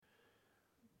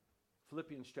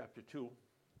Philippians chapter 2,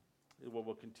 where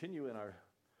we'll continue in our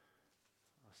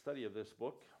study of this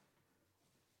book.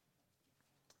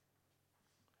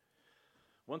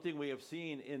 One thing we have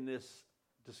seen in this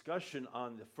discussion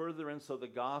on the furtherance of the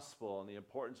gospel and the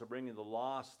importance of bringing the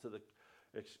lost to the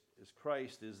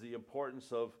Christ is the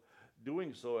importance of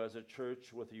doing so as a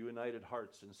church with united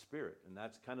hearts and spirit. And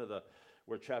that's kind of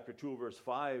where chapter 2, verse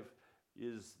 5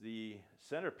 is the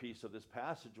centerpiece of this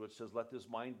passage, which says, "Let this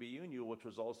mind be in you, which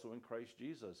was also in Christ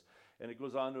Jesus." And it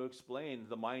goes on to explain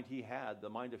the mind he had, the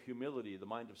mind of humility, the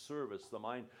mind of service, the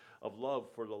mind of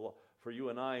love for you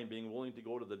and I, and being willing to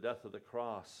go to the death of the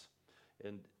cross.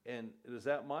 And it is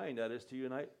that mind that is to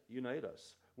unite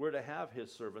us. We're to have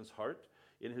his servant's heart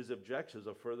in his objectives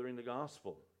of furthering the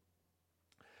gospel.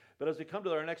 But as we come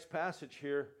to our next passage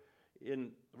here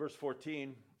in verse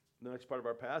 14, the next part of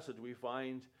our passage, we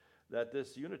find that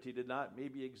this unity did not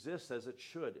maybe exist as it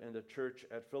should in the church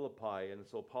at Philippi. And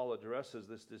so Paul addresses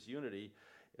this unity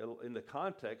in the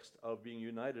context of being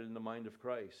united in the mind of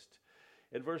Christ.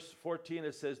 In verse 14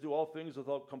 it says, "Do all things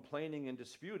without complaining and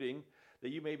disputing, that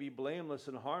you may be blameless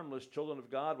and harmless, children of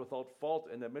God, without fault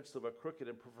in the midst of a crooked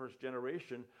and perverse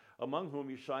generation, among whom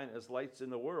you shine as lights in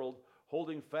the world,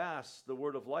 holding fast the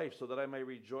word of life, so that I may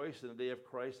rejoice in the day of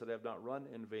Christ, that I have not run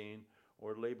in vain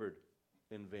or labored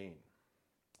in vain."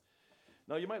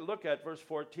 Now you might look at verse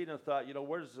 14 and thought,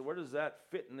 where does that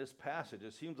fit in this passage?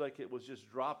 It seems like it was just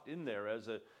dropped in there as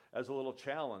a little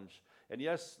challenge. And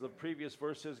yes, the previous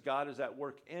verse says God is at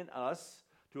work in us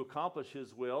to accomplish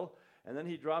his will. And then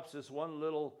he drops this one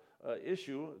little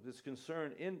issue, this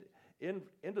concern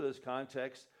into this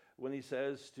context when he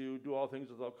says to do all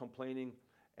things without complaining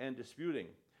and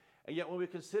disputing. And yet when we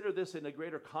consider this in a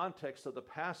greater context of the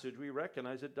passage, we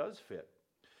recognize it does fit.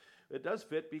 It does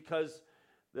fit because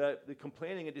the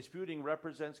complaining and disputing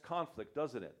represents conflict,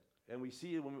 doesn't it? And we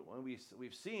see when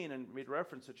we've seen and made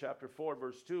reference to chapter 4,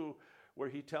 verse 2, where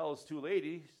he tells two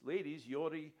ladies,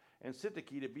 Yori and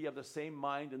Syntyche, to be of the same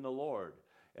mind in the Lord.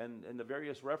 And the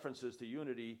various references to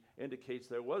unity indicates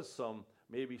there was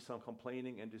maybe some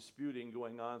complaining and disputing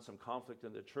going on, some conflict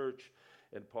in the church.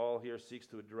 And Paul here seeks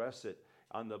to address it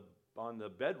on the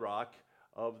bedrock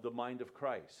of the mind of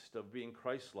Christ, of being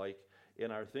Christ-like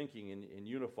in our thinking and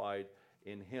unified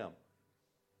in him.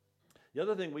 The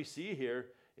other thing we see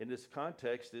here in this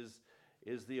context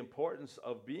is the importance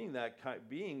of being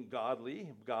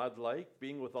godly, godlike,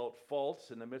 being without faults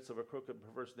in the midst of a crooked and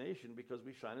perverse nation, because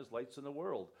we shine as lights in the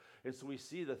world. And so we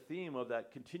see the theme of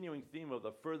that continuing theme of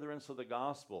the furtherance of the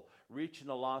gospel, reaching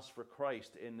the lost for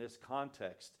Christ in this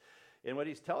context. And what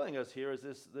he's telling us here is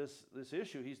this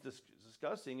issue he's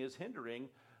discussing is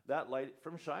hindering that light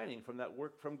from shining, from that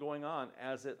work from going on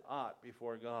as it ought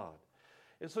before God.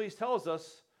 And so he tells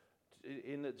us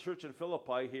in the church in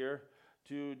Philippi here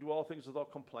to do all things without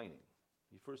complaining.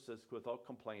 He first says without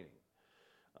complaining.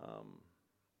 I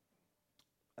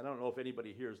don't know if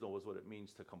anybody here knows what it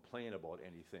means to complain about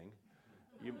anything.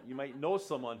 You might know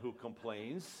someone who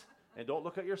complains, and don't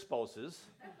look at your spouses.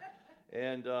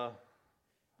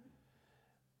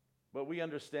 But we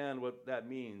understand what that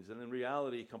means. And in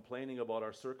reality, complaining about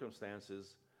our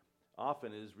circumstances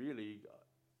often is really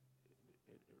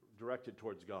directed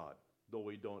towards God. Though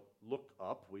we don't look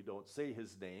up, we don't say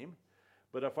his name.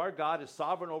 But if our God is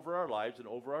sovereign over our lives and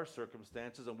over our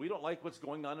circumstances, and we don't like what's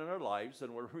going on in our lives,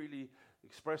 and we're really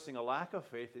expressing a lack of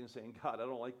faith and saying, God, I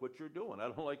don't like what you're doing. I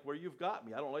don't like where you've got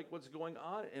me. I don't like what's going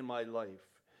on in my life.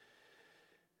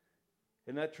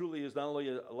 And that truly is not only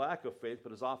a lack of faith,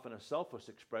 but is often a selfish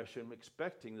expression,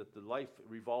 expecting that the life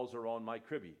revolves around my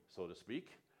cribby, so to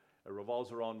speak. It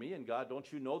revolves around me, and God,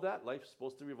 don't you know that? Life's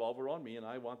supposed to revolve around me, and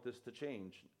I want this to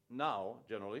change. Now,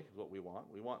 generally, is what we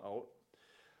want. We want out.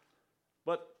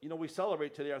 But, we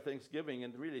celebrate today our Thanksgiving,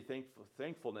 and really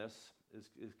thankfulness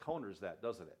counters that,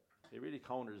 doesn't it? It really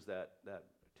counters that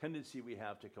tendency we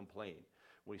have to complain.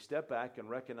 When we step back and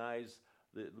recognize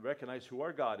who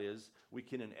our God is, we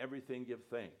can in everything give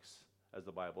thanks, as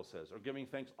the Bible says, or giving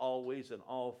thanks always in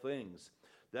all things.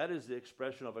 That is the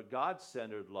expression of a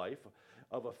God-centered life,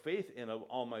 of a faith in an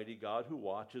almighty God who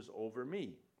watches over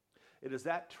me. It is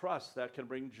that trust that can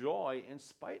bring joy in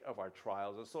spite of our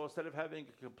trials. And so instead of having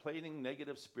a complaining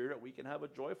negative spirit, we can have a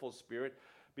joyful spirit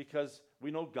because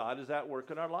we know God is at work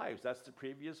in our lives. That's the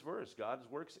previous verse. God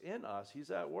works in us.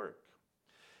 He's at work.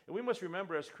 And we must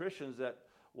remember as Christians that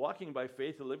walking by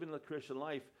faith and living the Christian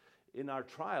life in our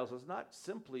trials is not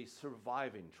simply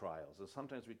surviving trials. And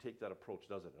sometimes we take that approach,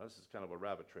 doesn't it? This is kind of a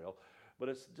rabbit trail. But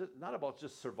it's not about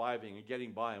just surviving and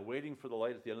getting by and waiting for the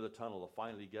light at the end of the tunnel to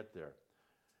finally get there.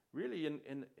 Really,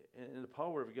 in the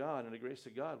power of God and the grace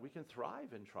of God, we can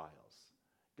thrive in trials.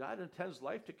 God intends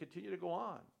life to continue to go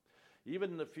on.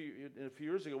 Even a few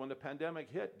years ago when the pandemic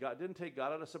hit, God didn't take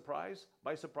God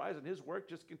by surprise, and his work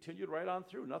just continued right on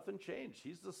through. Nothing changed.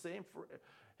 He's the same.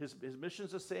 His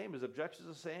mission's the same, his objectives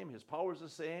the same, his power's the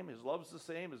same, his love's the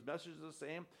same, his message is the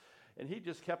same. And he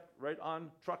just kept right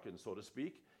on trucking, so to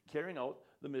speak, carrying out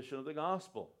the mission of the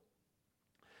gospel.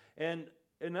 And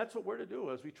that's what we're to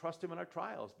do as we trust him in our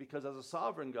trials, because as a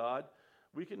sovereign God,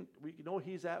 we know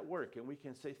he's at work, and we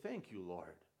can say, thank you,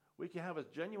 Lord. We can have a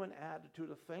genuine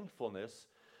attitude of thankfulness,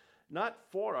 not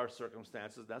for our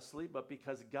circumstances necessarily, but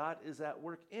because God is at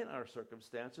work in our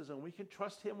circumstances, and we can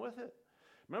trust him with it.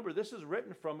 Remember, this is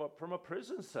written from a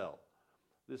prison cell.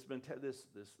 This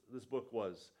book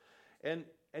was. And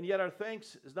yet our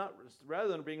thanks is not, rather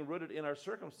than being rooted in our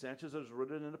circumstances, is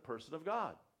rooted in the person of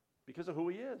God because of who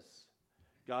he is.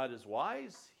 God is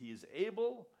wise, he is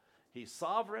able, he's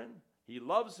sovereign, he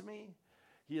loves me,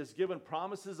 he has given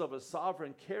promises of his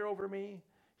sovereign care over me,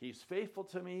 he's faithful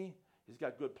to me, he's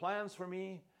got good plans for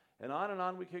me, and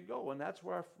on we could go. And that's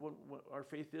where our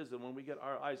faith is. And when we get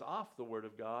our eyes off the word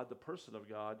of God, the person of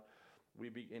God, we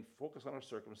begin to focus on our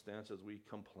circumstances, we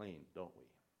complain, don't we?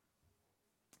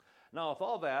 Now, with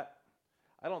all that,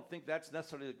 I don't think that's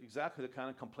necessarily exactly the kind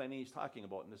of complaining he's talking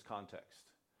about in this context.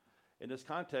 In this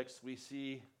context, we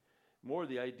see more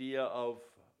the idea of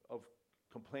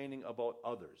complaining about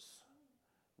others,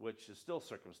 which is still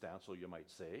circumstantial, you might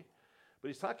say. But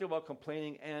he's talking about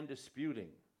complaining and disputing.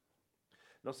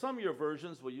 Now, some of your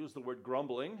versions will use the word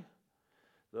grumbling.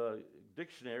 The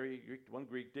dictionary, one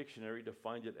Greek dictionary,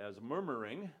 defined it as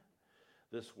murmuring,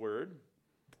 this word.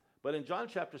 But in John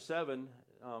chapter 7,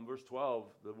 verse 12,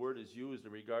 the word is used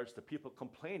in regards to people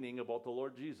complaining about the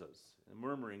Lord Jesus. And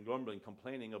murmuring, grumbling,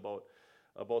 complaining about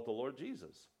the Lord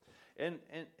Jesus. And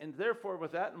therefore,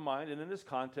 with that in mind, and in this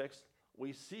context,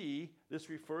 we see this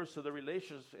refers to the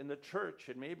relations in the church,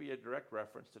 and maybe a direct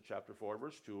reference to chapter 4,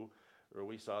 verse 2, where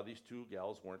we saw these two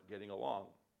gals weren't getting along.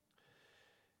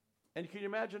 And can you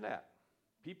imagine that?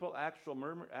 People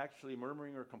actually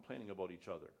murmuring or complaining about each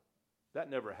other. That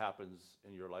never happens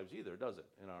in your lives either, does it,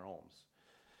 in our homes?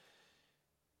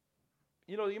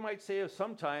 You know, you might say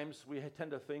sometimes we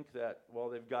tend to think that, well,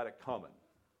 they've got it coming.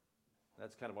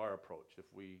 That's kind of our approach. If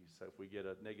we get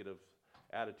a negative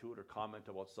attitude or comment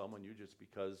about someone, just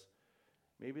because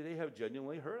maybe they have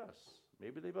genuinely hurt us.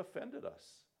 Maybe they've offended us.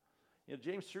 You know,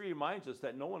 James 3 reminds us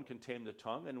that no one can tame the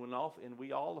tongue, and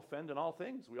we all offend in all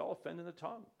things. We all offend in the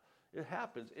tongue. It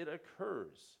happens. It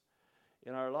occurs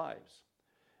in our lives.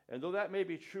 And though that may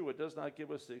be true, it does not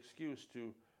give us the excuse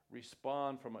to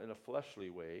respond in a fleshly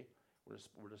way.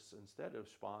 We're just instead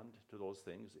respond to those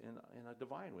things in a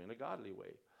divine way, in a godly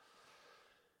way.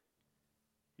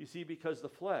 You see, because the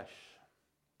flesh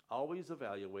always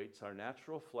evaluates our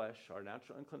natural flesh, our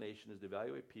natural inclination is to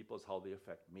evaluate people as how they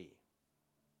affect me.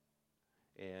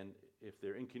 And if they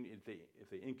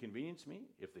inconvenience me,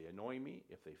 if they annoy me,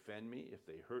 if they offend me, if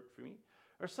they hurt me,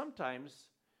 or sometimes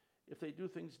if they do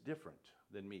things different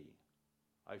than me,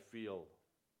 I feel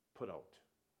put out.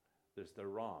 They're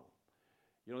wrong.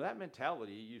 You know, that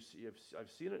mentality, you see,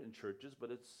 I've seen it in churches, but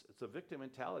it's a victim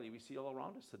mentality we see all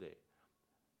around us today.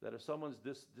 That if someone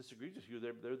disagrees with you,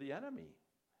 they're the enemy.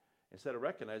 Instead of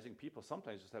recognizing people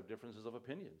sometimes just have differences of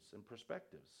opinions and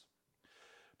perspectives.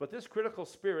 But this critical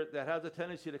spirit that has a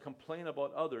tendency to complain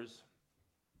about others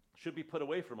should be put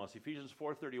away from us. Ephesians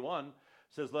 4:31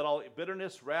 says, "Let all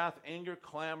bitterness, wrath, anger,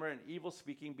 clamor, and evil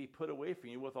speaking be put away from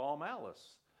you with all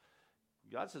malice."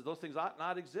 God says those things ought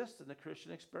not exist in the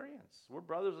Christian experience. We're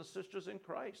brothers and sisters in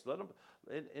Christ. Let them,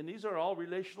 and these are all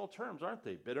relational terms, aren't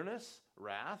they? Bitterness,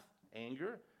 wrath,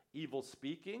 anger, evil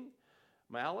speaking,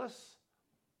 malice.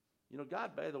 You know,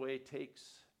 God, by the way,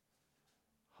 takes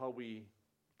how we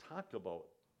talk about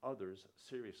others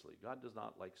seriously. God does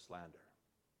not like slander.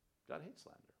 God hates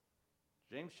slander.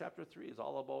 James chapter 3 is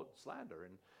all about slander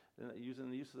and using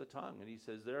the use of the tongue. And he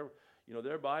says,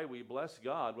 thereby we bless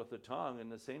God with the tongue,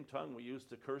 and the same tongue we use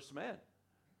to curse men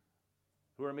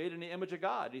who are made in the image of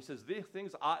God. And he says, these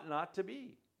things ought not to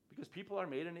be, because people are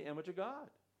made in the image of God.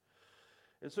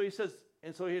 And so he says,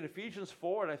 in Ephesians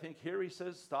 4, and I think here he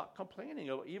says, stop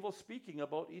complaining of evil speaking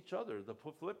about each other. The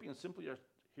Philippians simply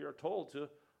are told to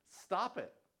stop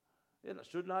it. It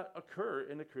should not occur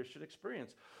in the Christian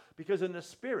experience. Because in the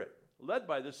Spirit, led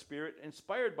by the Spirit,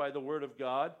 inspired by the Word of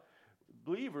God,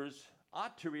 believers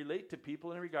ought to relate to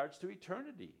people in regards to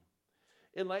eternity,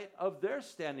 in light of their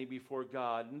standing before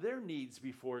God and their needs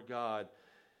before God.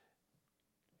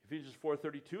 Ephesians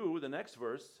 4:32, the next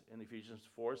verse in Ephesians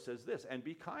 4 says this, "And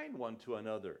be kind one to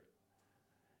another."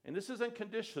 And this isn't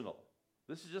conditional.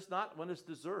 This is just not when it's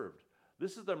deserved.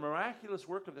 This is the miraculous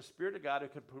work of the Spirit of God who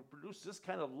can produce this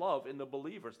kind of love in the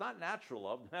believer. It's not natural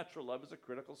love. Natural love is a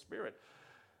critical spirit.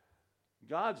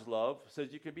 God's love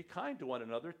says you can be kind to one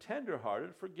another,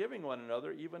 tender-hearted, forgiving one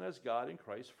another, even as God in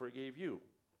Christ forgave you.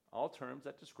 All terms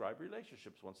that describe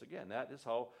relationships, once again. That is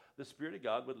how the Spirit of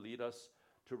God would lead us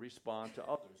to respond to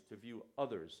others, to view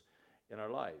others in our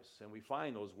lives. And we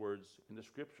find those words in the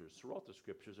Scriptures, throughout the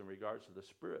Scriptures, in regards to the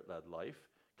Spirit-led life: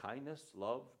 kindness,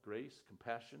 love, grace,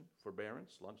 compassion,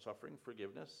 forbearance, long-suffering,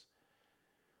 forgiveness.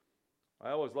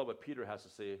 I always love what Peter has to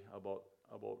say about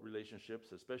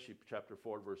relationships, especially chapter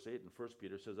 4, verse 8. And 1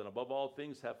 Peter says, and above all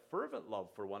things, have fervent love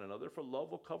for one another, for love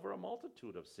will cover a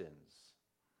multitude of sins.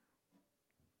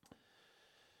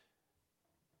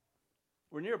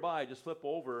 We're nearby. Just flip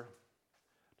over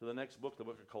to the next book, the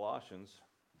book of Colossians.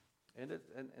 And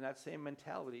that same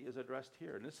mentality is addressed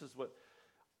here. And this is what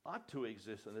ought to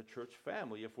exist in the church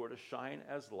family if we're to shine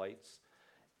as lights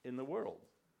in the world.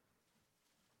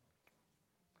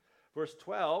 Verse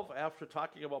 12, after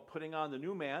talking about putting on the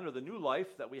new man or the new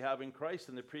life that we have in Christ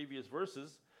in the previous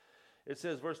verses, it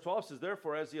says, verse 12 says,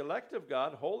 therefore, as the elect of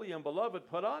God, holy and beloved,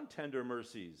 put on tender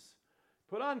mercies,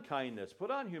 put on kindness,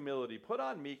 put on humility, put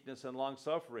on meekness and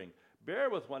long-suffering, bear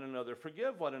with one another,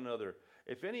 forgive one another.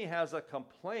 If any has a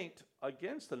complaint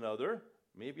against another,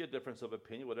 maybe a difference of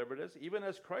opinion, whatever it is, even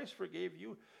as Christ forgave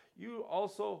you, you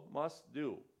also must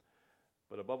do.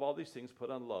 But above all these things, put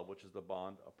on love, which is the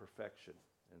bond of perfection,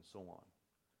 and so on.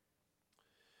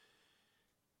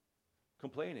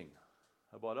 Complaining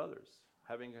about others,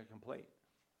 having a complaint.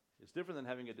 It's different than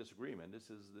having a disagreement. This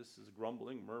is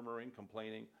grumbling, murmuring,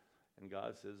 complaining, and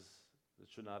God says it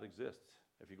should not exist.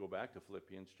 If you go back to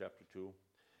Philippians chapter 2,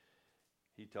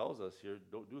 he tells us here,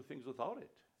 don't do things without it.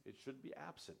 It should be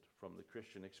absent from the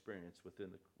Christian experience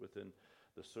within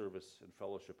the service and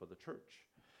fellowship of the church.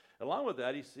 Along with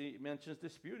that, he mentions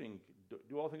disputing.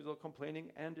 Do all things without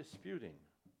complaining and disputing.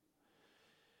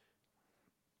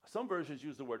 Some versions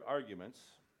use the word arguments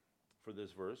for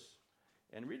this verse.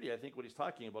 And really, I think what he's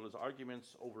talking about is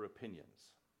arguments over opinions.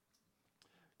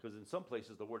 Because in some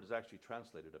places, the word is actually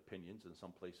translated opinions in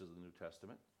some places in the New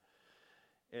Testament.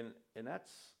 And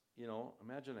that's,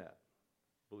 imagine that.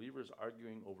 Believers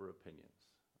arguing over opinions.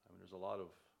 I mean, there's a lot of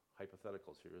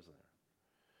hypotheticals here, isn't there?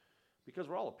 Because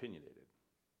we're all opinionated.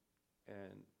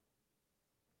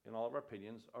 And all of our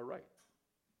opinions are right.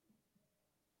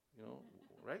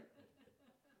 Right?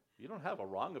 You don't have a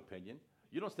wrong opinion.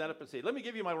 You don't stand up and say, let me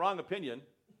give you my wrong opinion.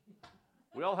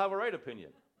 We all have a right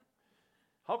opinion.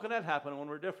 How can that happen when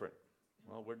we're different?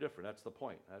 Well, we're different. That's the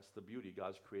point. That's the beauty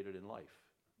God's created in life,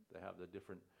 to have the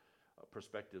different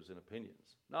perspectives and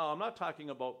opinions. Now, I'm not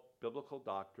talking about biblical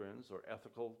doctrines or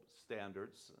ethical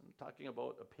standards. I'm talking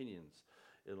about opinions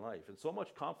in life. And so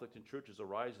much conflict in churches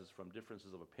arises from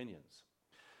differences of opinions.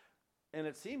 And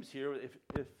it seems here,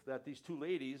 if that these two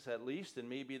ladies, at least, and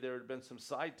maybe there had been some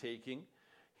side-taking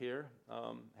here,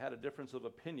 had a difference of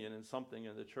opinion in something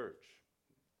in the church.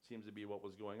 Seems to be what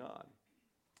was going on.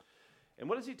 And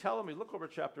what does he tell them? We look over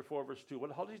chapter 4, verse 2.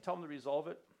 How does he tell them to resolve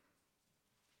it?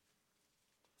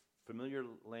 Familiar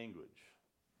language.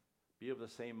 Be of the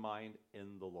same mind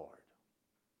in the Lord.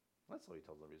 That's how he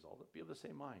tells them to resolve it. Be of the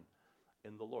same mind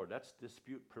in the Lord. That's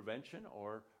dispute prevention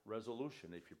or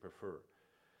resolution, if you prefer.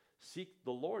 Seek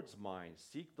the Lord's mind.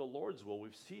 Seek the Lord's will.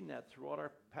 We've seen that throughout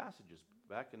our passages.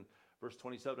 Back in verse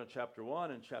 27 of chapter 1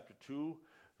 and chapter 2,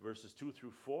 verses 2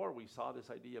 through 4, we saw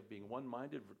this idea of being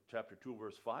one-minded. Chapter 2,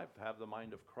 verse 5, have the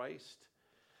mind of Christ.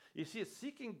 You see, it's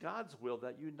seeking God's will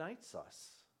that unites us.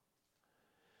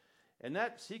 And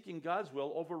that seeking God's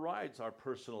will overrides our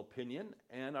personal opinion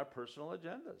and our personal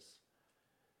agendas.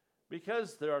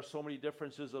 Because there are so many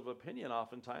differences of opinion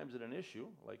oftentimes in an issue,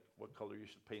 like what color you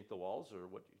should paint the walls or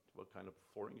what kind of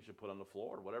flooring you should put on the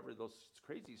floor, or whatever. Those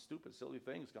crazy, stupid, silly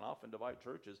things can often divide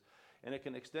churches, and it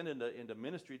can extend into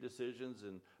ministry decisions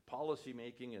and policy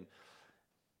making. And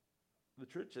the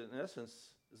church, in essence,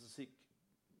 is to seek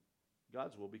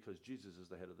God's will because Jesus is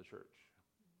the head of the church.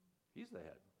 He's the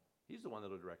head. He's the one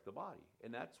that will direct the body.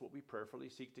 And that's what we prayerfully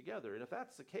seek together. And if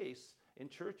that's the case in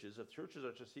churches, if churches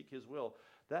are to seek his will,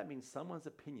 that means someone's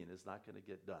opinion is not going to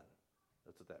get done.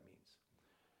 That's what that means.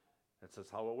 That's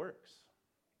how it works.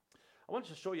 I want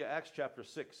to show you Acts chapter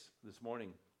 6 this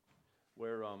morning,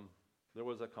 where there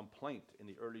was a complaint in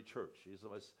the early church.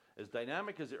 As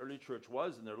dynamic as the early church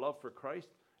was in their love for Christ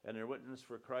and their witness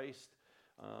for Christ,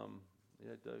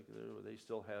 they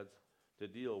still had to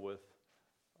deal with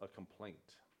a complaint.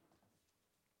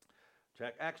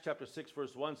 Acts chapter 6,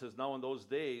 verse 1 says, now in those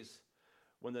days,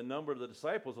 when the number of the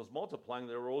disciples was multiplying,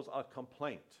 there arose a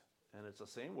complaint. And it's the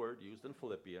same word used in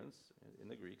Philippians, in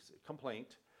the Greeks,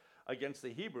 complaint, against the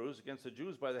Hebrews, against the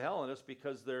Jews by the Hellenists,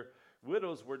 because their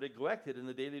widows were neglected in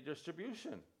the daily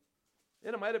distribution.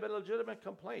 And it might have been a legitimate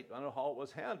complaint on how it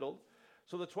was handled.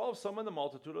 So the 12 summoned the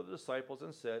multitude of the disciples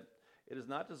and said, "It is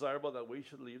not desirable that we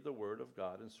should leave the word of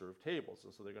God and serve tables."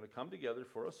 And so they're going to come together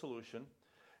for a solution.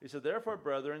 He said, "Therefore,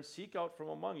 brethren, seek out from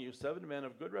among you 7 men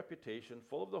of good reputation,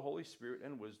 full of the Holy Spirit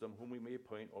and wisdom, whom we may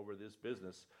appoint over this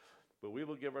business. But we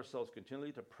will give ourselves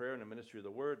continually to prayer and the ministry of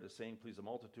the word." The saying pleased the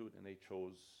multitude, and they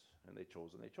chose, and they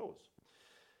chose, and they chose.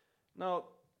 Now,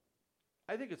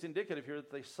 I think it's indicative here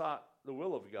that they sought the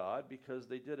will of God because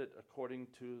they did it according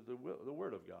to the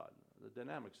word of God, the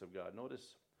dynamics of God.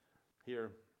 Notice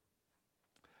here,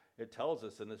 it tells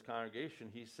us in this congregation,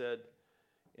 he said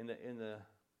in the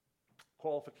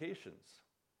qualifications,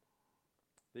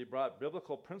 they brought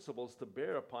biblical principles to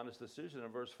bear upon his decision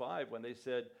in verse 5 when they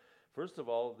said, first of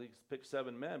all, they pick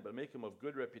 7 men, but make them of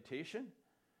good reputation,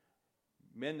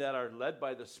 men that are led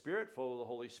by the Spirit, full of the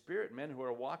Holy Spirit, men who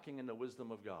are walking in the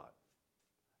wisdom of God.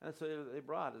 And so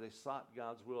they sought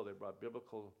God's will. They brought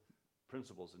biblical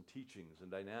principles and teachings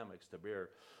and dynamics to bear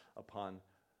upon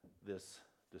this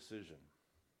decision.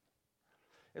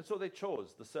 And so they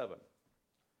chose the 7.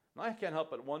 Now I can't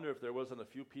help but wonder if there wasn't a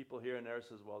few people here and there who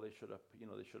says, well, they should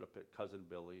have picked Cousin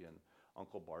Billy and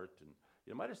Uncle Bart, and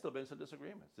there might have still been some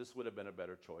disagreements. This would have been a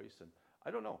better choice, and I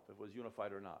don't know if it was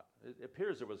unified or not. It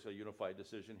appears there was a unified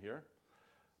decision here,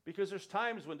 because there's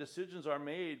times when decisions are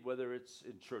made, whether it's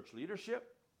in church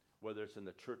leadership, whether it's in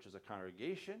the church as a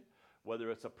congregation, whether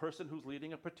it's a person who's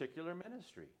leading a particular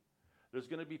ministry. There's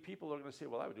going to be people who are going to say,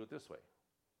 well, I would do it this way.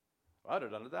 Or I'd have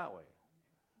done it that way.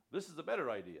 This is a better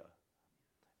idea.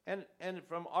 And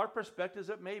from our perspectives,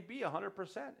 it may be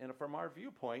 100%, and from our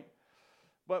viewpoint.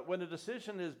 But when a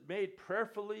decision is made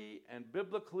prayerfully and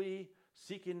biblically,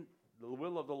 seeking the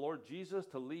will of the Lord Jesus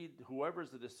to lead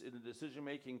whoever's in the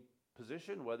decision-making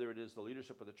position, whether it is the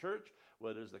leadership of the church,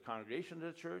 whether it is the congregation of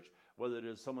the church, whether it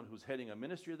is someone who's heading a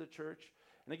ministry of the church.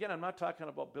 And again, I'm not talking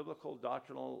about biblical,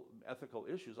 doctrinal, ethical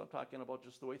issues. I'm talking about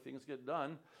just the way things get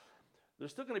done.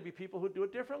 There's still going to be people who do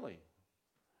it differently.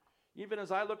 Even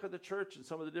as I look at the church and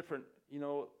some of the different,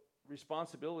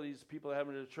 responsibilities people have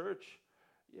in the church,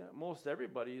 most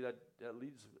everybody that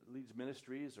leads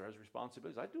ministries or has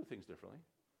responsibilities, I do things differently.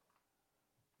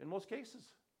 In most cases,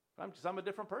 because I'm a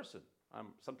different person. I'm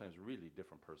sometimes a really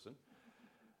different person.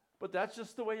 But that's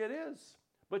just the way it is.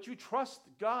 But you trust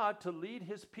God to lead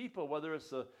his people, whether it's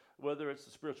the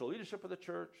spiritual leadership of the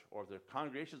church, or if the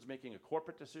congregation's making a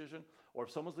corporate decision, or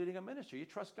if someone's leading a ministry. You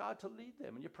trust God to lead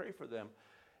them, and you pray for them.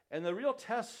 And the real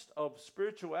test of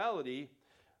spirituality,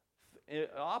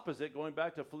 opposite, going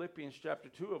back to Philippians chapter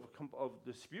 2 of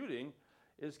disputing,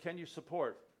 is can you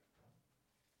support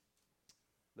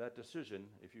that decision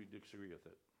if you disagree with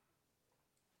it?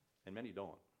 And many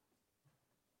don't.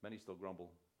 Many still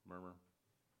grumble, murmur,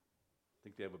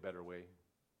 think they have a better way,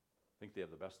 think they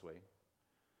have the best way.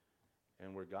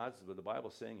 And what the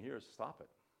Bible's saying here is stop it.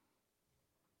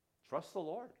 Trust the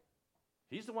Lord.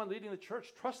 He's the one leading the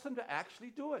church. Trust him to actually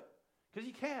do it, because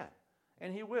he can,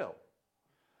 and he will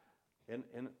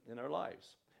in our lives.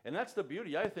 And that's the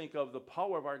beauty, I think, of the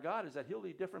power of our God, is that he'll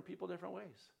lead different people different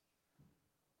ways.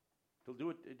 He'll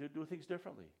do things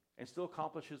differently and still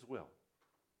accomplish his will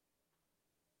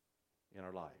in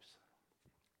our lives.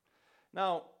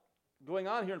 Now, going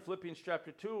on here in Philippians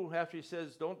chapter 2, after he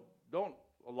says, don't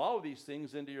allow these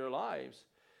things into your lives,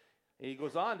 and he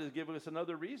goes on to give us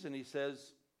another reason. He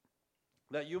says,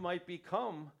 that you might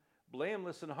become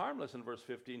blameless and harmless, in verse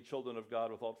 15, children of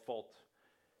God without fault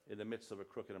in the midst of a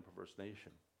crooked and perverse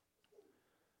nation.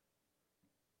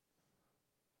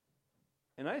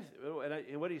 And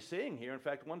what he's saying here, in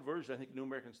fact, one version, I think New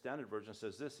American Standard Version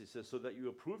says this. He says, so that you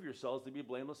approve yourselves to be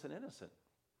blameless and innocent,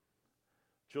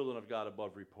 children of God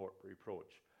above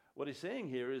reproach. What he's saying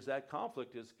here is that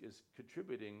conflict is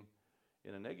contributing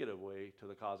in a negative way to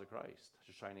the cause of Christ,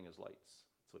 just shining his lights.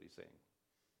 That's what he's saying.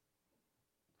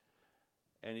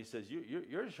 And he says,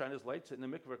 you're to shine his lights in the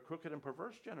midst of a crooked and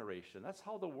perverse generation. That's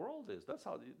how the world is. That's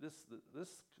how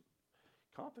this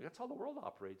conflict, that's how the world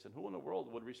operates. And who in the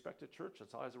world would respect a church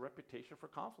that's has a reputation for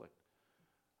conflict?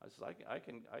 I said, I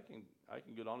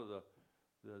can go down to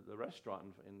the restaurant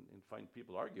and find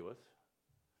people to argue with.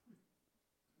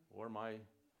 Or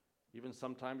even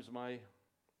sometimes my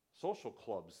social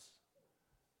clubs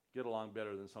get along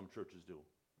better than some churches do.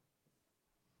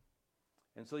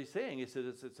 And so he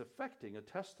says it's affecting a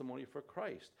testimony for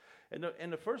Christ.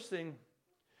 And the first thing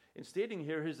in stating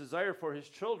here his desire for his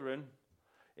children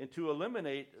and to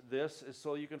eliminate this is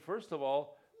so you can first of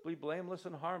all be blameless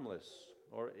and harmless,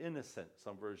 or innocent.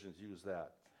 Some versions use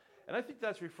that. And I think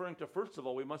that's referring to, first of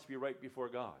all, we must be right before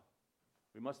God.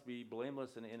 We must be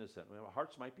blameless and innocent. Our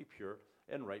hearts might be pure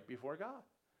and right before God.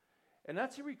 And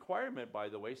that's a requirement, by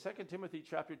the way. 2 Timothy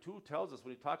chapter 2 tells us,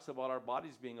 when he talks about our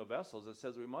bodies being a vessels, it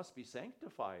says we must be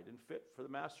sanctified and fit for the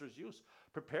master's use,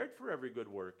 prepared for every good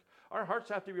work. Our hearts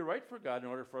have to be right for God in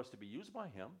order for us to be used by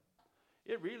him.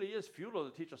 It really is futile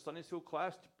to teach a Sunday school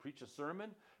class, to preach a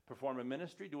sermon, perform a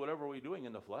ministry, do whatever we're doing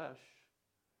in the flesh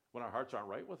when our hearts aren't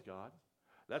right with God.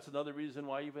 That's another reason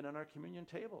why even in our communion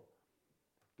table,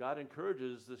 God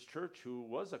encourages this church, who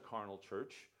was a carnal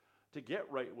church, to get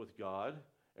right with God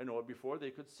in order before they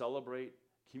could celebrate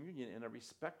communion in a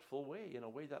respectful way, in a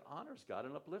way that honors God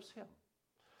and uplifts him.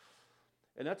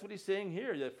 And that's what he's saying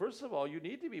here, that first of all, you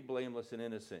need to be blameless and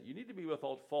innocent. You need to be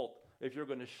without fault if you're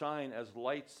going to shine as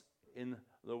lights in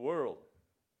the world.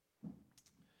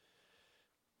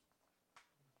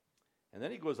 And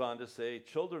then he goes on to say,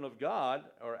 children of God,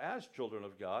 or as children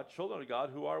of God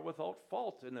who are without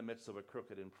fault in the midst of a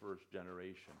crooked and perverse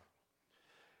generation.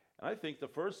 And I think the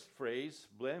first phrase,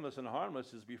 blameless and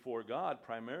harmless, is before God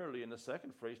primarily, and the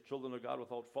second phrase, children of God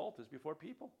without fault, is before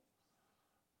people.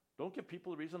 Don't give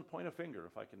people a reason to point a finger,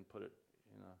 if I can put it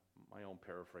in my own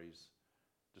paraphrase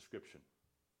description.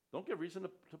 Don't give reason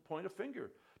to point a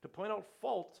finger, to point out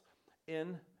fault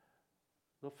in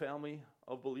the family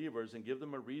of believers and give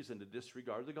them a reason to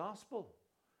disregard the gospel.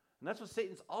 And that's what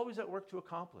Satan's always at work to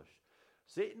accomplish.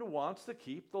 Satan wants to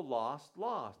keep the lost,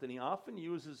 and he often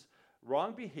uses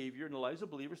wrong behavior in the lives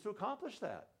of believers to accomplish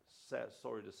that,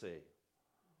 sorry to say.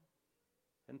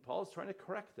 And Paul's trying to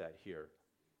correct that here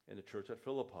in the church at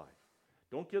Philippi.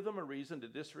 Don't give them a reason to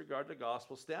disregard the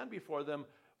gospel. Stand before them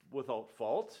without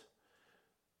fault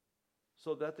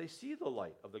so that they see the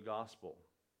light of the gospel,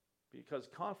 because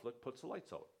conflict puts the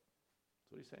lights out.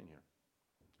 That's what he's saying here.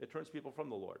 It turns people from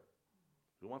the Lord.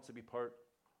 Who wants to be part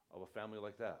of a family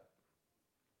like that?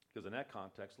 Because in that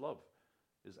context, love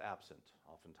is absent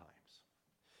oftentimes.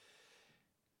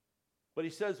 But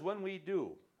he says when we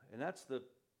do, and that's the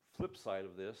flip side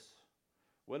of this,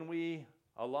 when we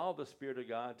allow the Spirit of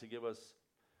God to give us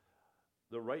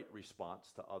the right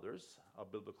response to others, a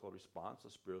biblical response, a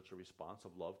spiritual response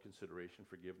of love, consideration,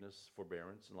 forgiveness,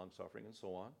 forbearance, and long-suffering, and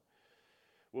so on.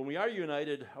 When we are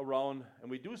united around,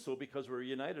 and we do so because we're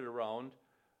united around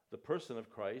the person of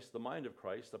Christ, the mind of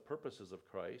Christ, the purposes of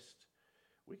Christ,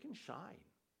 we can shine.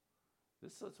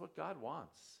 This is what God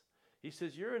wants. He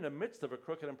says, you're in the midst of a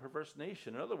crooked and perverse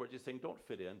nation. In other words, he's saying, don't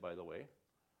fit in, by the way.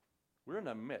 We're in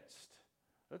the midst.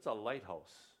 That's a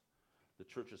lighthouse the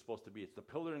church is supposed to be. It's the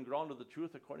pillar and ground of the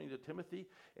truth, according to Timothy,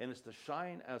 and it's to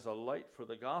shine as a light for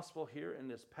the gospel here in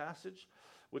this passage,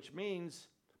 which means,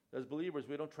 as believers,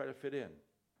 we don't try to fit in.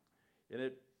 And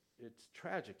it's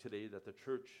tragic today that the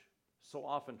church so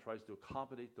often tries to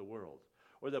accommodate the world,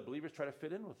 or that believers try to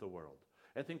fit in with the world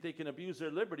and think they can abuse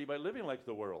their liberty by living like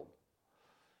the world,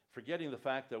 forgetting the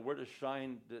fact that we're to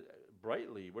shine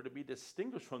brightly, we're to be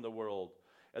distinguished from the world.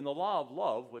 And the law of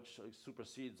love, which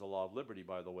supersedes the law of liberty,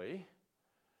 by the way,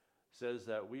 says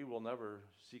that we will never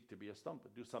seek to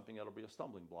do something that will be a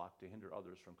stumbling block to hinder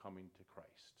others from coming to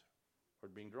Christ or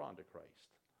being drawn to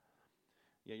Christ.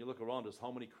 Yeah, you look around us,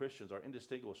 how many Christians are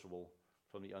indistinguishable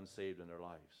from the unsaved in their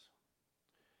lives?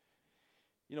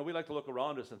 You know, we like to look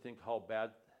around us and think how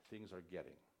bad things are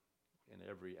getting in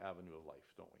every avenue of life,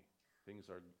 don't we? Things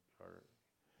are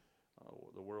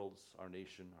the world's, our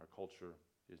nation, our culture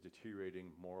is deteriorating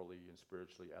morally and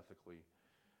spiritually, ethically,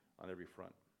 on every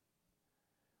front.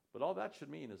 But all that should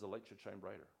mean is the light should shine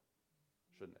brighter,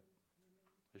 shouldn't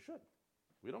it? It should.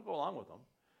 We don't go along with them.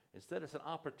 Instead, it's an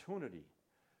opportunity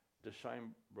to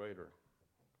shine brighter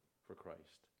for Christ.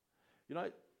 You know,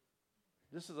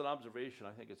 this is an observation.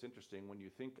 I think it's interesting. When you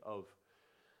think of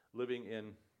living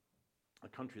in a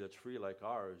country that's free like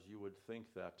ours, you would think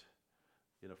that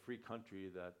in a free country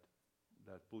that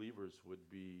believers would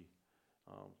be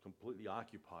completely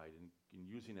occupied in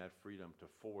using that freedom to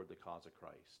forward the cause of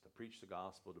Christ, to preach the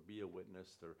gospel, to be a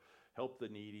witness, to help the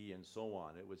needy, and so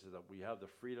on. It was that we have the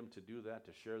freedom to do that,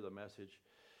 to share the message.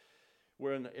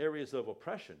 Where in areas of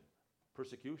oppression,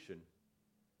 persecution,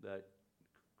 that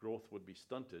growth would be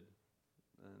stunted,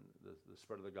 and the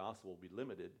spread of the gospel will be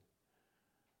limited.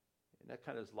 And that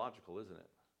kind of is logical, isn't it?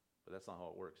 But that's not how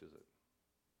it works, is it?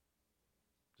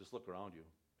 Just look around you.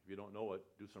 If you don't know it,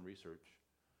 do some research.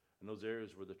 In those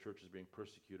areas where the church is being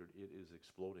persecuted, it is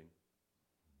exploding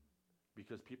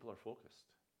because people are focused.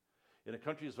 In the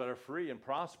countries that are free and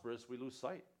prosperous, we lose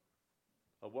sight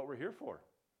of what we're here for,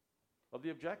 of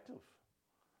the objective.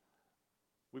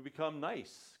 We become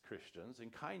nice Christians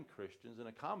and kind Christians and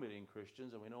accommodating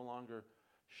Christians, and we no longer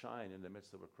shine in the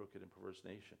midst of a crooked and perverse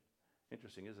nation.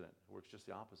 Interesting, isn't it? It works just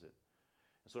the opposite.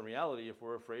 And so in reality, if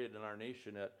we're afraid in our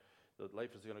nation that that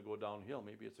life is going to go downhill,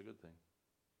 maybe it's a good thing.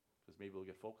 Because maybe we'll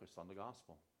get focused on the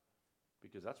gospel.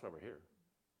 Because that's why we're here.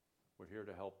 We're here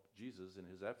to help Jesus in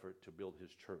his effort to build his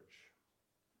church.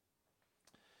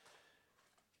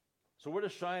 So we're to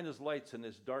shine as lights in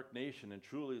this dark nation, and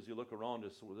truly as you look around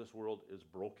us, this world is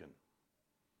broken.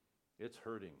 It's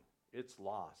hurting. It's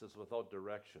lost. It's without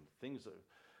direction.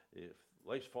 If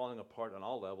life's falling apart on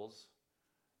all levels,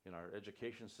 in our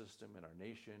education system, in our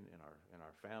nation, in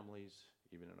our families,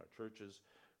 even in our churches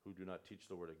who do not teach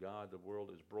the Word of God, the world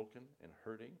is broken and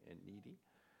hurting and needy.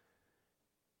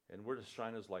 And we're to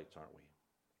shine as lights, aren't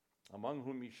we? Among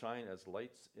whom you shine as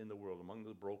lights in the world, among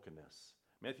the brokenness.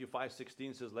 Matthew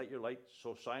 5:16 says, let your light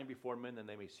so shine before men that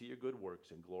they may see your good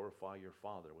works and glorify your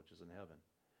Father which is in heaven.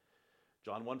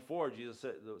 John 1:4, Jesus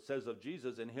says of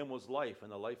Jesus, in him was life,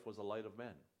 and the life was the light of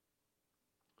men.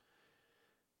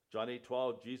 John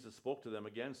 8:12, Jesus spoke to them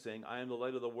again, saying, I am the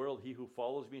light of the world. He who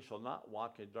follows me shall not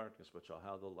walk in darkness, but shall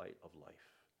have the light of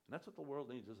life. And that's what the world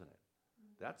needs, isn't it?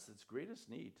 That's its greatest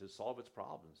need to solve its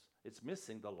problems. It's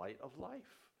missing the light of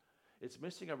life. It's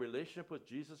missing a relationship with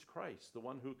Jesus Christ, the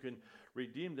one who can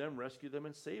redeem them, rescue them,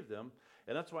 and save them.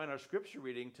 And that's why in our scripture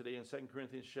reading today in 2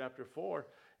 Corinthians chapter 4,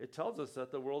 it tells us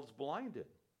that the world's blinded.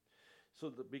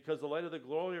 So because the light of the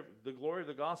glory of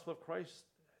the gospel of Christ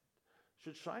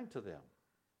should shine to them.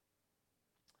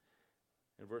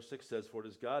 And verse 6 says, for it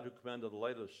is God who commanded the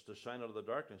light to shine out of the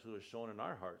darkness, who has shown in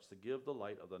our hearts to give the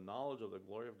light of the knowledge of the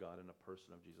glory of God in the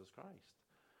person of Jesus Christ.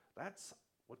 That's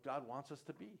what God wants us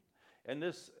to be. And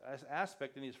this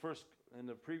aspect in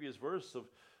the previous verse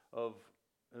of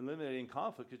eliminating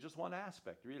conflict is just one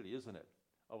aspect, really, isn't it?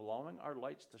 Of allowing our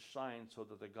lights to shine so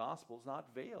that the gospel is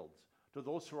not veiled to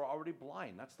those who are already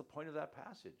blind. That's the point of that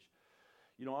passage.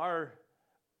 You know, our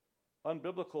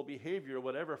unbiblical behavior,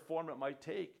 whatever form it might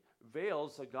take,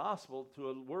 veils the gospel to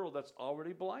a world that's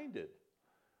already blinded.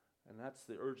 And that's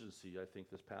the urgency I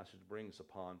think this passage brings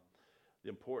upon the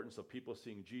importance of people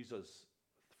seeing Jesus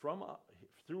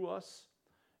through us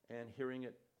and hearing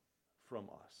it from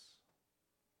us.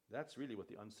 That's really what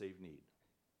the unsaved need.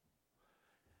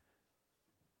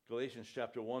 Galatians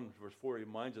chapter 1 verse 4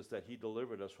 reminds us that he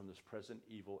delivered us from this present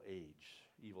evil age.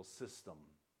 Evil system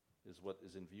is what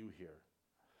is in view here.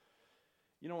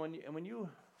 You know,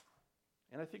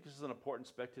 and I think this is an important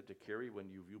perspective to carry when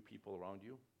you view people around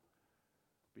you,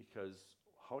 because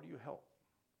how do you help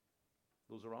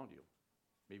those around you?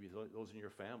 Maybe those in your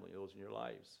family, those in your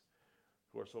lives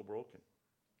who are so broken.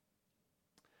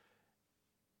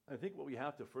 I think what we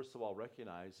have to first of all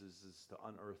recognize is to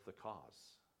unearth the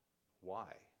cause. Why?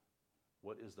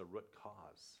 What is the root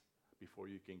cause before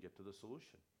you can get to the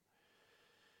solution?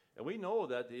 And we know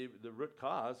that the root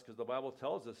cause, because the Bible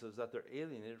tells us, is that they're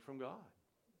alienated from God,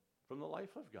 from the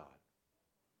life of God.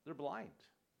 They're blind.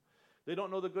 They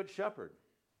don't know the good shepherd.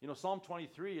 You know, Psalm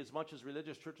 23, as much as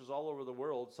religious churches all over the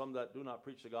world, some that do not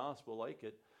preach the gospel like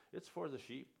it, it's for the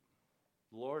sheep.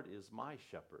 The Lord is my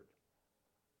shepherd.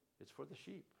 It's for the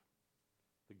sheep.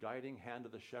 The guiding hand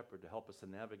of the shepherd to help us to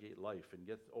navigate life and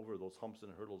get over those humps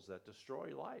and hurdles that destroy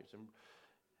lives and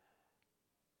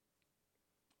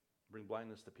bring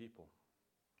blindness to people.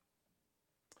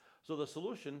 So the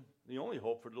solution, the only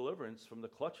hope for deliverance from the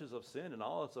clutches of sin and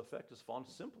all its effect is found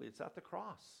simply, it's at the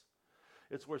cross.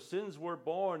 It's where sins were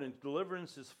born and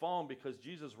deliverance is found because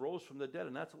Jesus rose from the dead,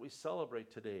 and that's what we celebrate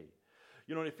today.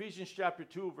 You know, in Ephesians chapter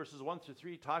 2, verses 1 through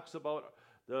 3, talks about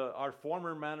our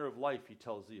former manner of life, he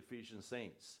tells the Ephesian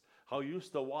saints. How you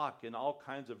used to walk in all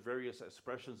kinds of various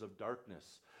expressions of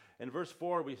darkness. In verse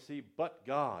 4, we see, but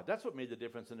God. That's what made the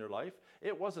difference in their life.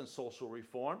 It wasn't social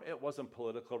reform. It wasn't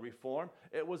political reform.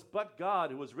 It was but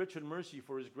God, who was rich in mercy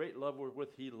for his great love wherewith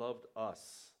he loved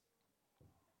us.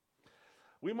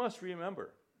 We must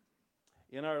remember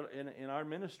in our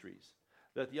ministries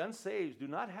that the unsaved do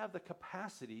not have the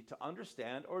capacity to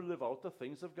understand or live out the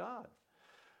things of God.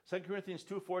 2 Corinthians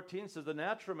 2:14 says, the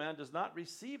natural man does not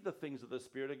receive the things of the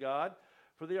Spirit of God,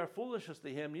 for they are foolishness to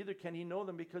him, neither can he know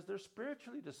them because they're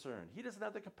spiritually discerned. He doesn't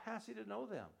have the capacity to know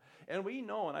them. And we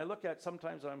know, and I look at,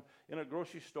 sometimes I'm in a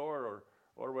grocery store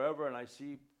or wherever, and I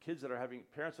see parents that are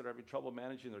having trouble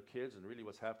managing their kids, and really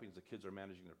what's happening is the kids are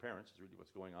managing their parents, is really what's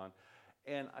going on.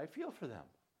 And I feel for them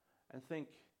and think,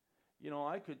 you know,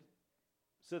 I could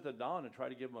sit them down and try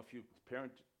to give them a few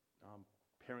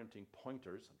parenting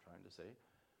pointers, I'm trying to say.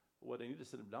 What I need to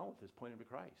sit them down with is point them to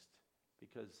Christ,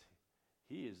 because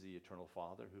he is the eternal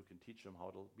Father who can teach them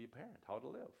how to be a parent, how to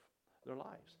live their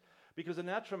lives. Because the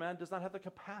natural man does not have the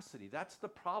capacity. That's the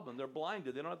problem. They're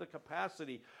blinded. They don't have the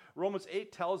capacity. Romans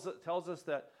 8 tells us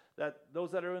that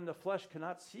those that are in the flesh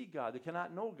cannot see God. They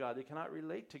cannot know God. They cannot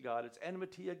relate to God. It's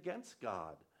enmity against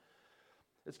God.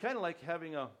 It's kind of like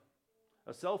having a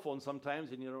A cell phone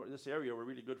sometimes, and this area we're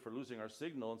really good for losing our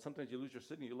signal, and sometimes you lose your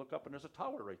signal, you look up and there's a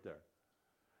tower right there.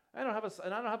 I don't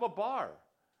have a bar.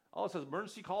 All it says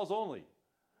emergency calls only.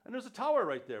 And there's a tower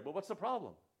right there, but what's the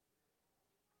problem?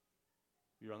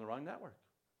 You're on the wrong network.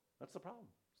 That's the problem.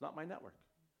 It's not my network.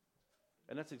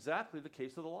 And that's exactly the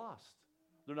case of the lost.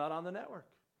 They're not on the network.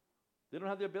 They don't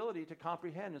have the ability to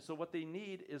comprehend. And so what they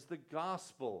need is the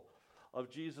gospel of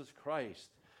Jesus Christ.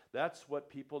 That's what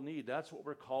people need. That's what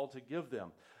we're called to give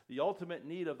them. The ultimate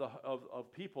need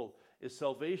of people is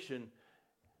salvation,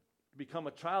 become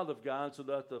a child of God so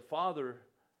that the Father,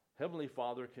 Heavenly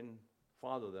Father, can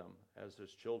father them as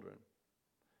His children.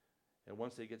 And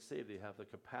once they get saved, they have the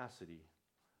capacity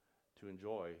to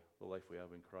enjoy the life we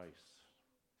have in Christ.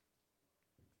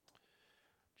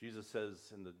 Jesus says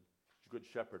in the Good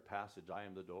Shepherd passage, I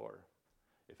am the door.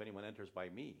 If anyone enters by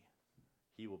me,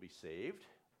 he will be saved.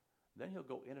 Then he'll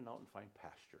go in and out and find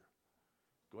pasture.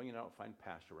 Going in and out and find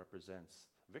pasture represents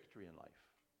victory in life,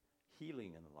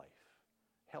 healing in life,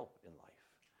 help in life.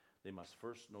 They must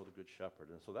first know the Good Shepherd.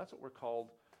 And so that's what we're called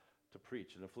to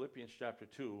preach. And in Philippians chapter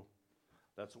 2,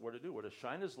 that's what we're to do. We're to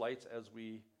shine as lights as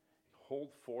we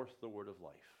hold forth the word of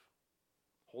life.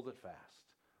 Hold it fast.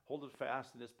 Hold it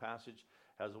fast in this passage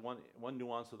has one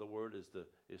nuance of the word is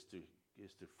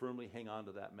to firmly hang on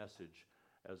to that message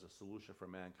as a solution for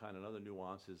mankind. Another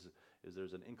nuance is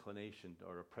there's an inclination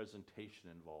or a presentation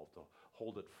involved to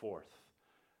hold it forth.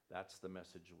 That's the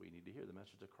message we need to hear, the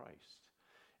message of Christ.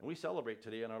 And we celebrate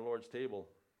today on our Lord's table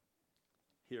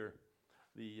here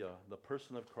the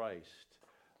person of Christ,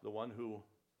 the one who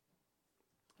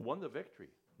won the victory,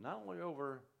 not only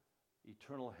over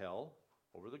eternal hell,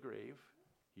 over the grave,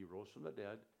 he rose from the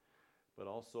dead, but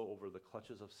also over the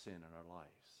clutches of sin in our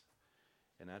lives.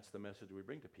 And that's the message we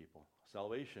bring to people.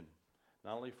 Salvation,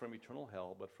 not only from eternal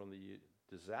hell, but from the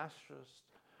disastrous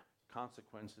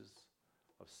consequences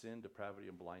of sin, depravity,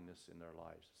 and blindness in their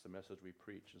lives. It's the message we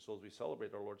preach. And so as we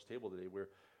celebrate our Lord's table today,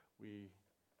 we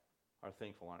are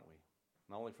thankful, aren't we?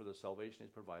 Not only for the salvation He's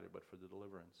provided, but for the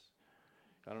deliverance.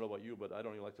 I don't know about you, but I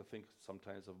don't even like to think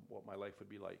sometimes of what my life would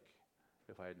be like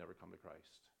if I had never come to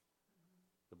Christ.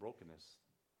 The brokenness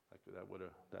that would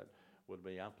have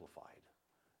been amplified,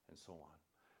 and so on.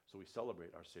 So we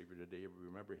celebrate our Savior today. We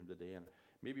remember Him today, and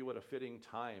maybe what a fitting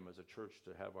time as a church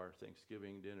to have our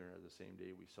Thanksgiving dinner the same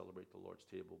day we celebrate the Lord's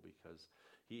table, because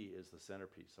He is the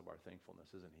centerpiece of our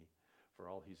thankfulness, isn't He?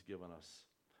 For all He's given us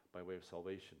by way of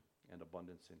salvation and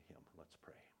abundance in Him. Let's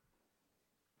pray.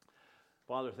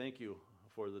 Father, thank you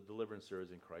for the deliverance there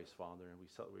is in Christ, Father, and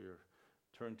we are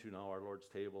turned to now our Lord's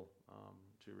table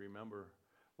to remember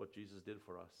what Jesus did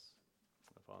for us.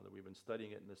 Father, we've been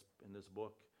studying it in this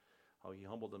book, how He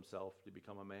humbled Himself to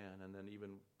become a man, and then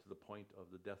even to the point of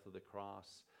the death of the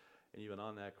cross. And even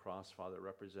on that cross, Father, it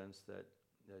represents that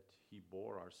He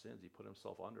bore our sins. He put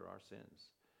Himself under our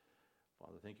sins.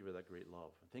 Father, thank you for that great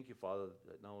love. And thank you, Father,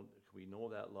 that now we know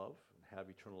that love and have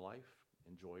eternal life,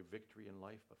 enjoy victory in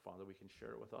life, but Father, we can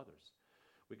share it with others.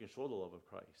 We can show the love of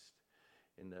Christ,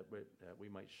 and that we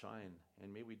might shine, and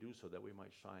may we do so that we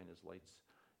might shine as lights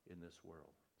in this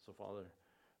world. So, Father,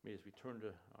 may as we turn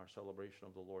to our celebration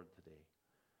of the Lord today,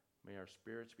 may our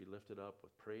spirits be lifted up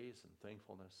with praise and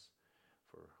thankfulness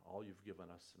for all you've given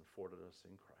us and afforded us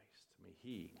in Christ. May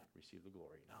He receive the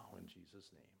glory now in Jesus'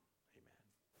 name.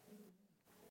 Amen.